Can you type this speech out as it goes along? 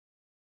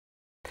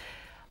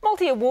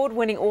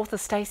Multi-award-winning author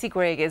Stacy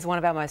Gregg is one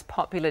of our most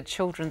popular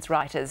children's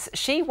writers.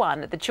 She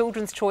won the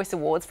Children's Choice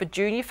Awards for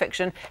Junior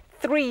Fiction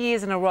 3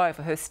 years in a row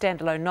for her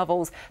standalone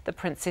novels The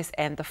Princess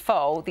and the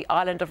Foal, The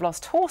Island of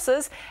Lost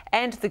Horses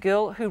and The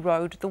Girl Who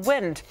Rode the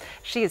Wind.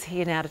 She is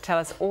here now to tell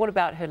us all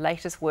about her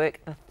latest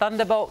work, The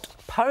Thunderbolt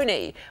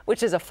Pony,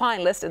 which is a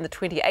finalist in the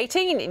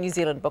 2018 New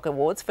Zealand Book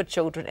Awards for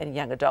children and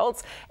young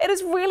adults. It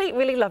is really,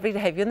 really lovely to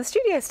have you in the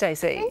studio,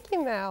 Stacey. Thank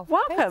you, Mel.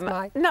 Welcome.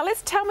 Thanks, now,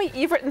 tell me,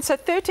 you've written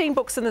 13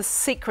 books in the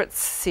Secrets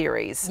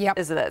series,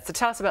 isn't it? So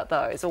tell us about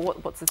those, or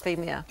what's the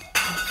theme here?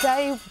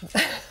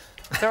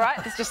 It's all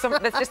right. That's just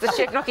the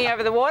chef knocking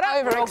over the water.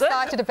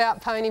 Overexcited about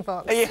pony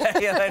books.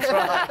 Yeah, that's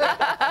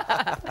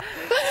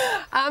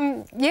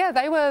right. Yeah,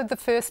 they were the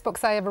first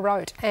books I ever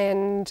wrote,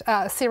 and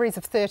a series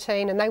of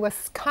 13, and they were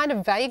kind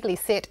of vaguely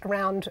set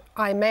around,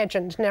 I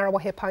imagined,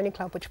 Narrawahe Pony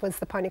Club, which was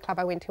the pony club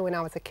I went to when I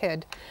was a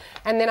kid.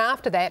 And then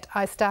after that,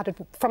 I started,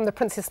 from The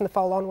Princess and the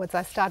Foal onwards,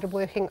 I started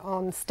working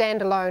on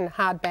standalone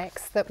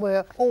hardbacks that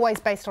were always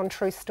based on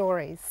true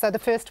stories. So the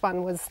first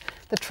one was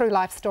the true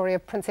life story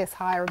of Princess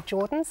Hire of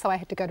Jordan, so I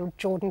had to go to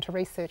Jordan to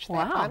research that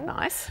one. Wow,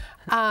 nice.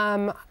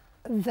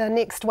 The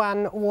next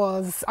one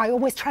was, I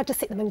always tried to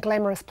set them in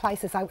glamorous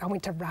places. I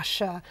went to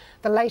Russia.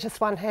 The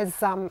latest one has,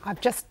 I've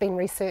just been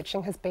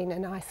researching, has been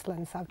in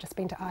Iceland. So I've just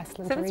been to Iceland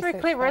to research. So that's very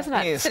clever, isn't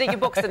it? Yes. Setting your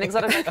books in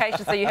exotic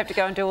locations so you have to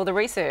go and do all the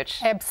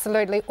research.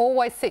 Absolutely.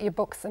 Always set your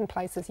books in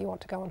places you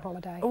want to go on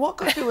holiday. What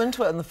got you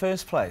into it in the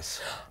first place?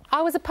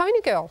 I was a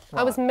pony girl. Right.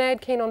 I was mad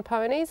keen on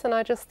ponies, and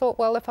I just thought,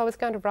 well, if I was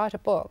going to write a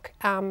book,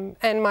 and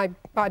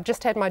I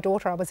just had my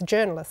daughter, I was a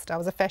journalist, I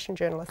was a fashion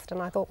journalist,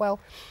 and I thought, well,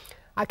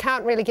 I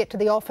can't really get to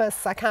the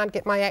office, I can't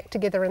get my act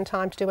together in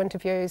time to do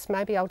interviews,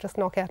 maybe I'll just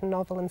knock out a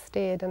novel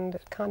instead, and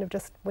it kind of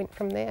just went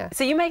from there.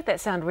 So you make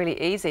that sound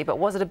really easy, but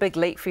was it a big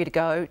leap for you to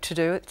go to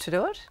do it?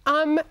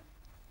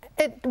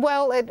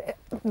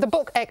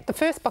 The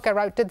first book I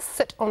wrote did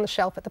sit on the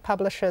shelf at the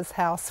publisher's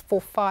house for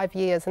 5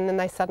 years, and then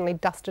they suddenly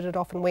dusted it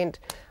off and went,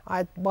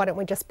 why don't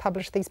we just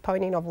publish these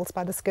pony novels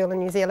by this girl in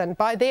New Zealand?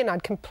 By then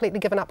I'd completely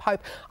given up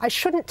hope. I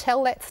shouldn't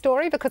tell that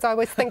story because I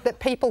always think that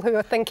people who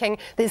are thinking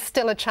there's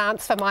still a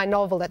chance for my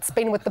novel, it's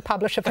been with the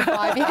publisher for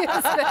 5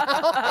 years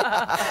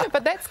now.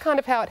 But that's kind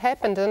of how it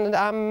happened,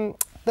 and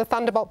The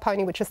Thunderbolt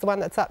Pony, which is the one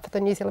that's up for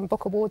the New Zealand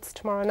Book Awards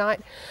tomorrow night,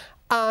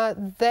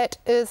 that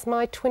is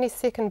my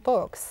 22nd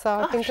book, so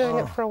I've been doing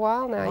it for a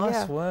while now.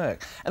 Nice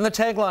work. And the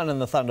tagline in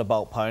The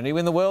Thunderbolt Pony,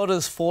 when the world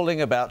is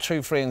falling about,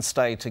 true friends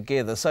stay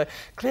together. So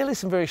clearly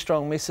some very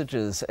strong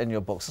messages in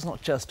your books. It's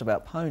not just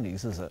about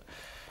ponies, is it?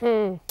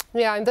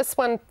 Yeah, and this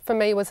one for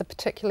me was a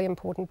particularly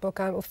important book.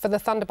 For The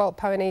Thunderbolt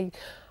Pony,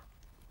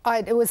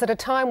 it was at a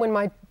time when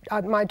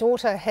my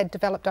daughter had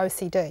developed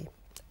OCD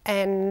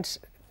and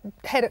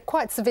had it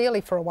quite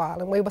severely for a while,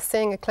 and we were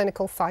seeing a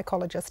clinical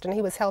psychologist, and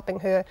he was helping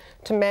her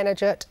to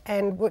manage it,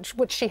 and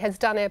which she has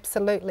done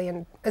absolutely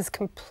and is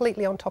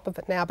completely on top of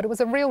it now. But it was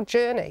a real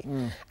journey,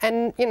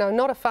 and you know,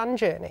 not a fun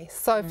journey.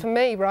 So for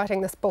me, writing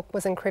this book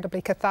was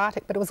incredibly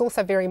cathartic, but it was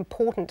also very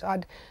important.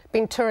 I'd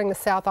been touring the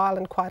South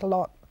Island quite a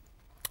lot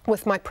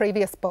with my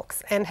previous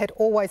books and had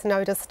always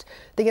noticed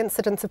the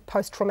incidence of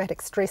post-traumatic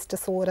stress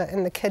disorder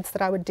in the kids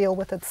that I would deal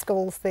with at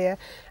schools there.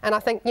 And I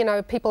think, you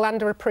know, people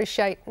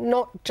underappreciate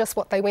not just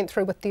what they went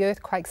through with the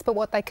earthquakes, but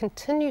what they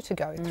continue to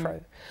go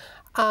through.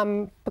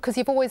 Because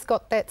you've always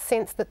got that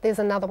sense that there's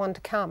another one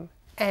to come,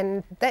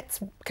 and that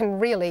can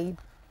really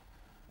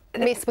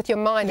mess with your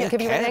mind and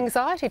give you an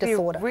anxiety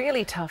disorder. A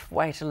really tough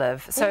way to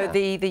live. So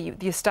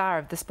the star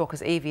of this book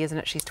is Evie, isn't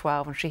it? She's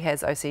 12 and she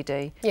has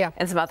OCD. Yeah.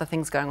 And some other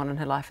things going on in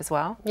her life as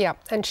well. Yeah.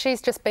 And she's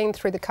just been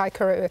through the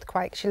Kaikoura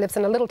earthquake. She lives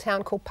in a little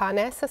town called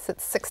Parnassus.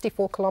 It's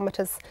 64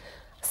 kilometres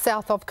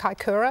south of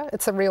Kaikoura.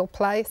 It's a real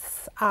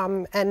place,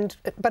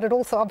 but it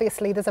also,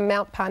 obviously, there's a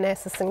Mount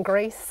Parnassus in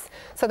Greece,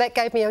 so that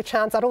gave me a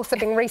chance. I'd also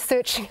been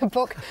researching a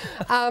book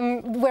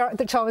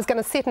which I was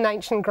going to set in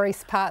ancient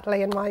Greece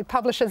partly, and my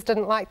publishers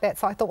didn't like that,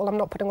 so I thought, well, I'm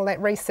not putting all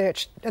that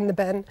research in the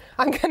bin.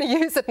 I'm going to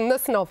use it in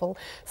this novel.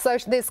 So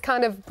there's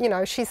kind of, you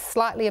know, she's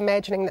slightly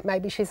imagining that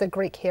maybe she's a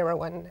Greek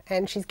heroine,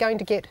 and she's going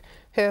to get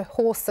her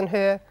horse and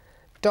her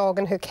dog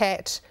and her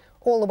cat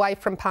all the way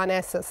from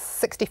Parnassus,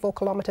 64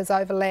 kilometres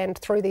overland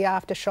through the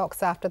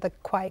aftershocks after the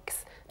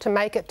quakes, to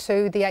make it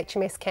to the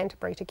HMS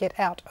Canterbury to get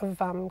out of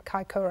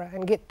Kaikoura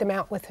and get them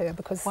out with her,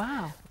 because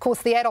of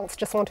course the adults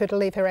just want her to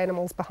leave her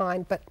animals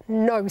behind, but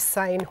no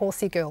sane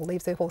horsey girl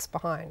leaves her horse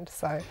behind.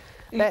 So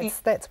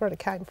that's where it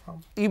came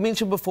from. You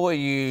mentioned before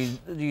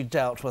you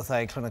dealt with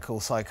a clinical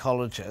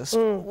psychologist.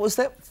 Was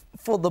that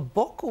for the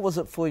book or was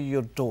it for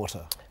your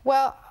daughter?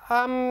 Well,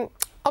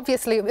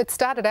 obviously, it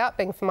started out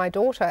being for my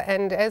daughter,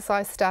 and as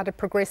I started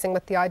progressing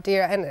with the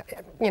idea, and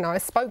you know, I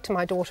spoke to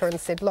my daughter and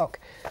said, look,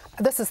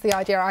 this is the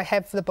idea, I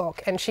have the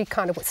book, and she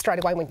kind of straight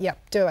away went, yep,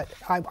 do it.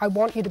 I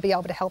want you to be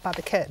able to help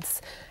other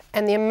kids.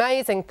 And the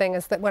amazing thing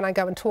is that when I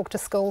go and talk to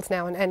schools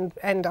now,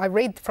 and I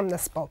read from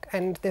this book,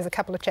 and there's a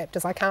couple of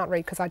chapters I can't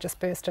read because I just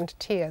burst into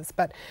tears,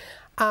 but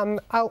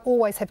I'll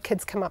always have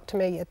kids come up to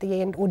me at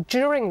the end or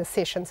during the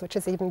sessions, which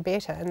is even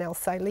better, and they'll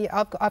say, Leah,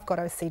 I've got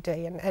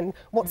OCD, and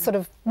what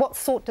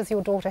sort does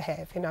your daughter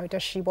have? You know,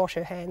 does she wash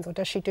her hands, or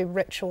does she do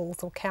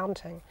rituals or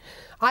counting?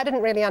 I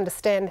didn't really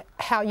understand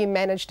how you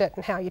managed it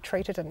and how you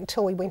treated it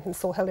until we went and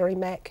saw Hilary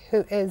Mack,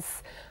 who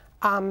is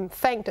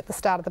thanked at the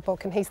start of the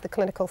book, and he's the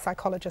clinical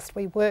psychologist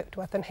we worked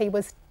with, and he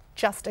was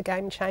just a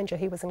game changer.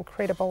 He was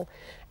incredible,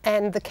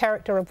 and the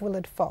character of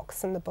Willard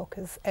Fox in the book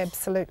is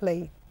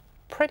absolutely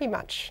pretty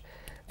much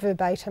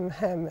verbatim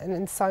him, and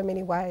in so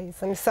many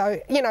ways. And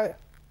so, you know,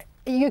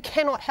 you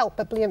cannot help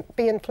but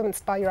be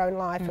influenced by your own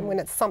life, and when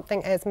it's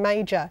something as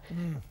major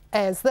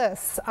as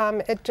this,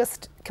 it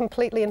just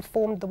completely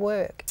informed the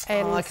work.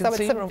 And so it's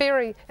a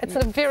very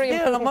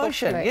important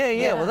emotion. book for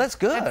me. Yeah, well, that's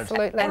good.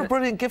 Absolutely. What a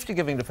brilliant gift you're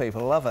giving to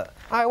people. Love it.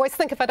 I always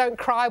think if I don't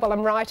cry while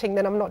I'm writing,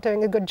 then I'm not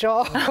doing a good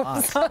job.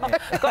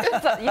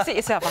 You set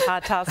yourself a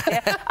hard task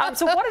here.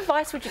 So what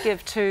advice would you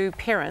give to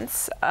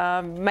parents,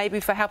 maybe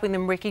for helping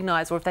them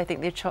recognise, or if they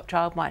think their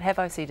child might have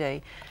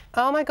OCD?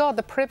 Oh my God,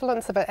 the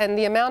prevalence of it, and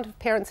the amount of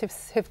parents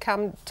who've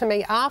come to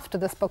me after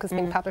this book has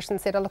been published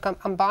and said, oh, look,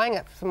 I'm buying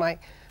it for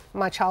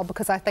my child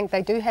because I think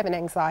they do have an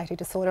anxiety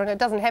disorder, and it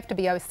doesn't have to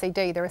be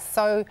OCD. There is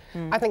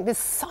I think there's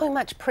so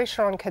much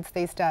pressure on kids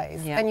these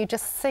days, and you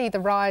just see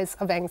the rise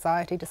of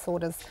anxiety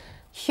disorders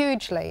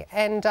hugely,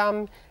 and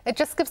it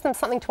just gives them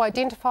something to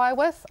identify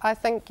with. I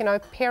think, you know,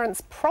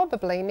 parents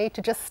probably need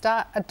to just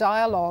start a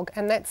dialogue,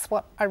 and that's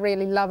what I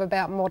really love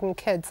about modern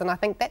kids, and I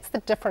think that's the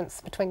difference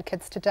between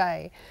kids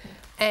today.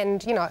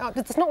 And, you know,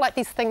 it's not like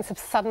these things have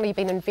suddenly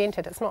been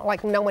invented. It's not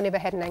like no one ever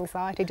had an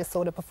anxiety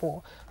disorder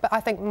before. But I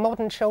think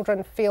modern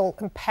children feel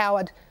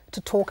empowered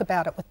to talk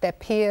about it with their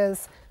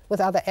peers,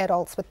 with other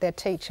adults, with their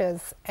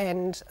teachers,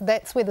 and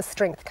that's where the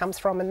strength comes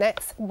from, and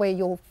that's where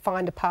you'll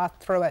find a path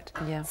through it,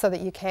 so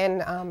that you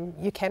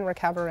can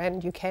recover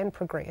and you can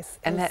progress.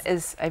 And that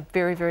is a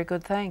very, very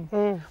good thing.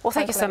 Well,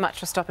 thank you so much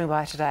for stopping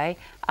by today.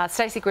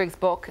 Stacey Gregg's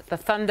book, The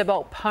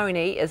Thunderbolt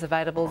Pony, is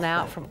available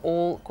now from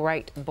all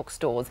great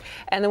bookstores.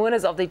 And the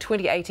winners of the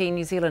 2018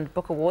 New Zealand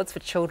Book Awards for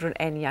children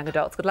and young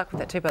adults, good luck with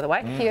that too, by the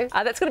way. Thank you.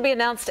 That's going to be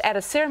announced at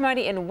a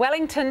ceremony in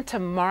Wellington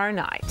tomorrow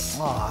night.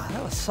 Oh,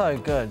 that was so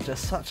good.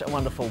 Just such a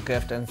wonderful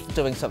gift, and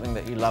doing something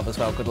that you love as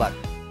well. Good luck.